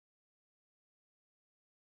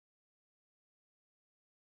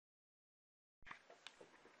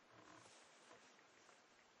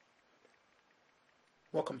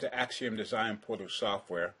Welcome to Axiom Design Portal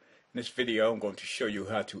Software. In this video, I'm going to show you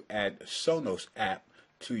how to add a Sonos app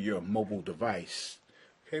to your mobile device.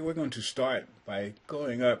 Okay, we're going to start by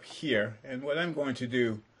going up here, and what I'm going to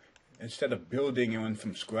do, instead of building one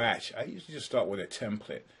from scratch, I usually just start with a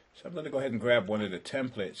template. So I'm going to go ahead and grab one of the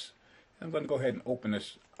templates. I'm going to go ahead and open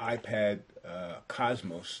this iPad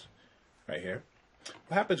Cosmos right here.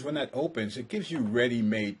 What happens when that opens, it gives you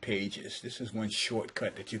ready-made pages. This is one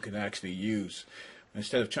shortcut that you can actually use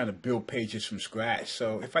instead of trying to build pages from scratch.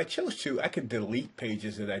 So if I chose to, I can delete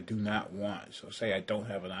pages that I do not want. So say I don't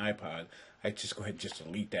have an iPod, I just go ahead and just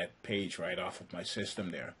delete that page right off of my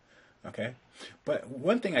system there. Okay, but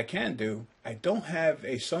one thing I can do, I don't have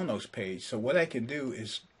a Sonos page, so what I can do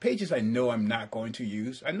is pages I know I'm not going to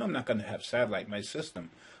use. I know I'm not going to have satellite in my system.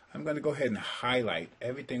 I'm going to go ahead and highlight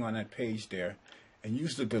everything on that page there and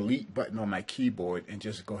use the delete button on my keyboard and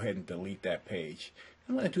just go ahead and delete that page.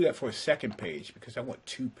 I'm going to do that for a second page because I want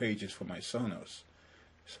 2 pages for my Sonos.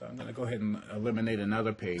 So I'm going to go ahead and eliminate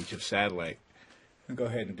another page of satellite and go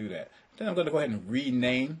ahead and do that. Then I'm going to go ahead and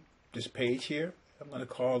rename this page here. I'm going to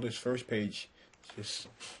call this first page just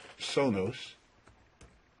Sonos.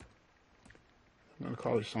 I'm going to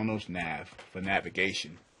call it Sonos Nav for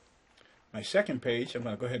navigation. My second page, I'm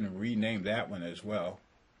going to go ahead and rename that one as well.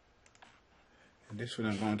 And this one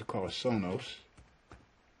I'm going to call Sonos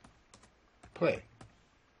Play.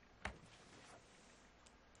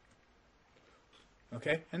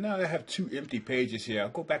 Okay, and now I have 2 empty pages here. I'll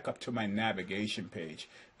go back up to my navigation page.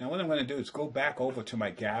 Now what I'm going to do is go back over to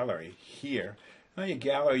my gallery here. Now your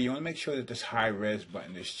gallery, you want to make sure that this high-res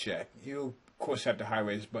button is checked. You'll, of course, have the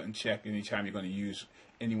high-res button checked anytime you're going to use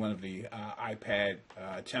any one of the iPad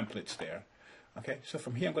templates there. Okay, so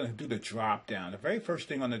from here I'm going to do the drop-down. The very first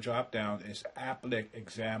thing on the drop-down is applet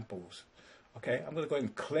examples. Okay, I'm going to go ahead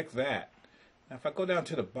and click that. Now if I go down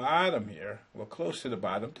to the bottom here, or close to the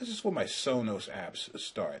bottom, this is where my Sonos apps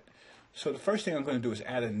start. So the first thing I'm going to do is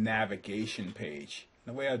add a navigation page.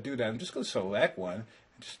 And the way I do that, I'm just going to select one and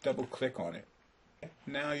just double-click on it.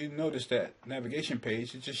 Now you notice that navigation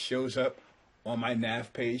page, it just shows up on my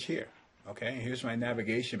nav page here. Okay, here's my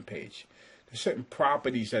navigation page. There's certain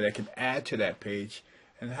properties that I can add to that page,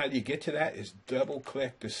 and how do you get to that is double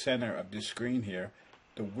click the center of this screen here.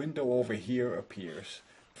 The window over here appears.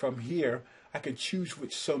 From here I can choose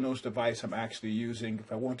which Sonos device I'm actually using.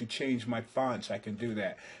 If I want to change my fonts, I can do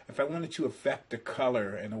that. If I wanted to affect the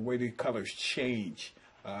color and the way the colors change,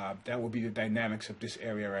 that would be the dynamics of this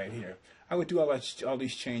area right here. I would do all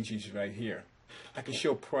these changes right here. I can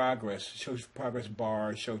show progress, show progress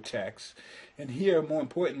bar, show text. And here, more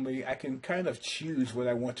importantly, I can kind of choose what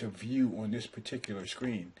I want to view on this particular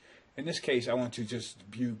screen. In this case, I want to just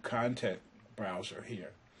view content browser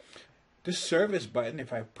here. This service button,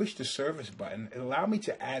 if I push the service button, it allows me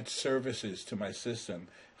to add services to my system.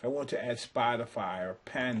 If I want to add Spotify or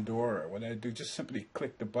Pandora, what I do, just simply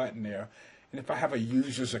click the button there. And if I have a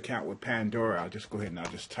user's account with Pandora, I'll just go ahead and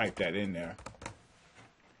I'll just type that in there.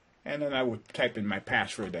 And then I would type in my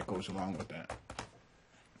password that goes along with that.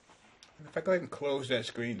 And if I go ahead and close that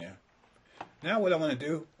screen there, now what I want to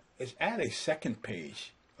do is add a second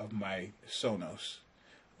page of my Sonos.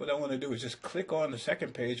 What I want to do is just click on the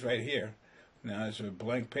second page right here. Now there's a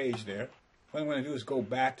blank page there. What I'm going to do is go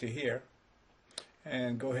back to here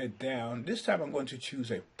and go ahead down. This time I'm going to choose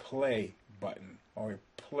a play button or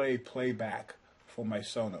a playback for my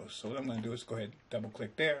Sonos. So what I'm going to do is go ahead and double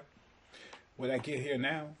click there. What I get here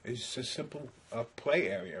now is a simple play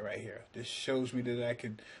area right here. This shows me that I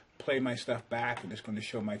can play my stuff back, and it's going to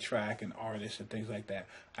show my track and artists and things like that.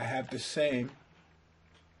 I have the same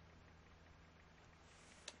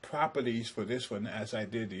properties for this one as I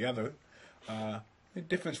did the other. The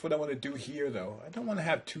difference, what I want to do here though, I don't want to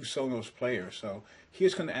have 2 Sonos players, so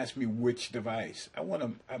here's going to ask me which device. I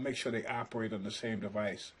want to make sure they operate on the same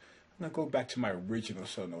device. I'm going to go back to my original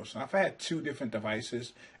Sonos. Now if I had 2 different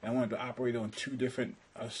devices and I wanted to operate on 2 different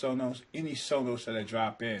Sonos, any Sonos that I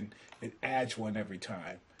drop in, it adds one every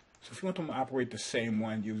time. So if you want them to operate the same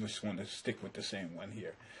one, you just want to stick with the same one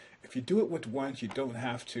here. If you do it with one, you don't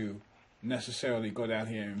have to necessarily go down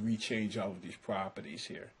here and rechange all of these properties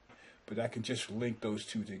here. But I can just link those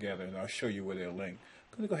 2 together, and I'll show you where they're linked.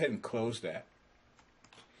 I'm going to go ahead and close that.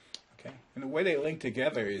 Okay, and the way they link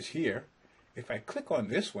together is here. If I click on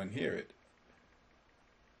this one here,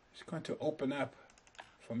 it's going to open up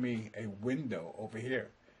for me a window over here.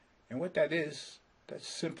 And what that is, that's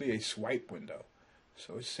simply a swipe window.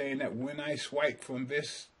 So it's saying that when I swipe from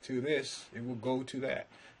this to this, it will go to that.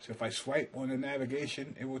 So if I swipe on the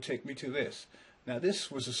navigation, it will take me to this. Now this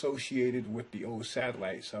was associated with the old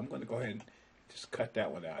satellite, so I'm going to go ahead and just cut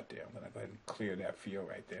that one out there. I'm going to go ahead and clear that field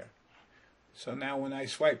right there. So now when I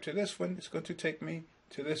swipe to this one, it's going to take me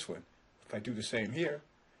to this one. If I do the same here,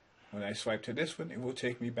 when I swipe to this one, it will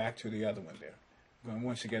take me back to the other one there.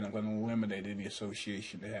 Once again, I'm going to eliminate any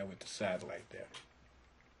association they have with the satellite there.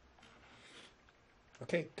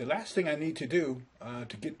 Okay, the last thing I need to do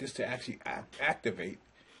to get this to actually activate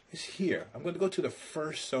is here. I'm going to go to the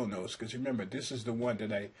first Sonos, because remember, this is the one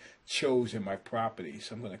that I chose in my properties.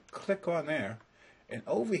 So I'm going to click on there, and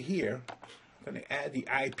over here, I'm going to add the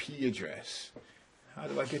IP address. How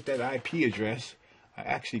do I get that IP address? I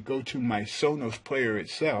actually go to my Sonos player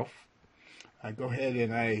itself. I go ahead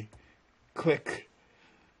and I click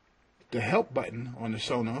the help button on the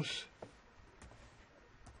Sonos.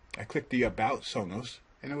 I click the About Sonos,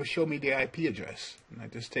 and it will show me the IP address. And I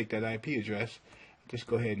just take that IP address, just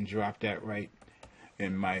go ahead and drop that right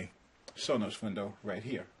in my Sonos window right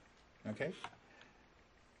here. Okay?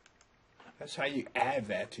 That's how you add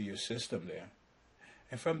that to your system there.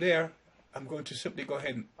 And from there, I'm going to simply go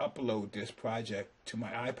ahead and upload this project to my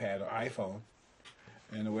iPad or iPhone.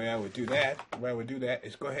 And the way I would do that,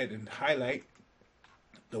 is go ahead and highlight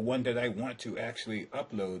the one that I want to actually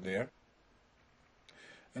upload there.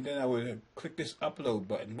 And then I would click this upload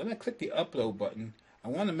button. When I click the upload button, I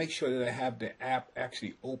want to make sure that I have the app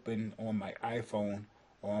actually open on my iPhone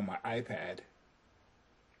or on my iPad,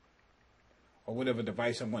 or whatever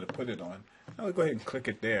device I want to put it on. I would go ahead and click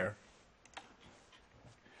it there.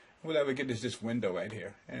 What I would get is this window right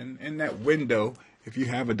here. And in that window, if you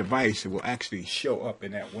have a device, it will actually show up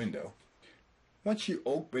in that window. Once you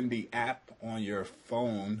open the app on your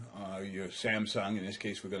phone, your Samsung, in this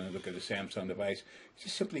case we're going to look at a Samsung device,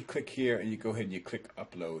 just simply click here and you go ahead and you click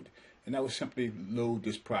upload. And that will simply load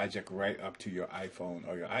this project right up to your iPhone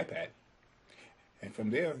or your iPad. And from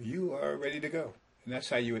there, you are ready to go. And that's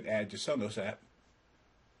how you would add your Sonos app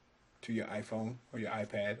to your iPhone or your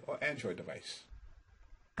iPad or Android device.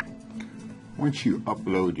 Once you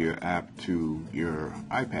upload your app to your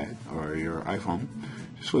iPad or your iPhone,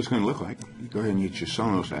 this is what it's going to look like. You go ahead and get your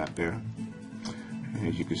Sonos app there. And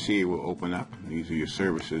as you can see, it will open up. These are your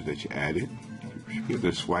services that you added. You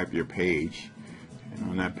can swipe your page. And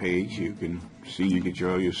on that page, you can see you get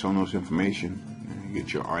all your Sonos information. You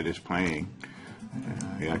get your artist playing.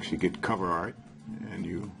 You actually get cover art. And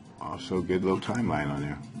you also get a little timeline on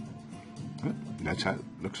there. That's how it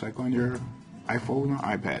looks like on your iPhone or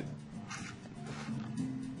iPad.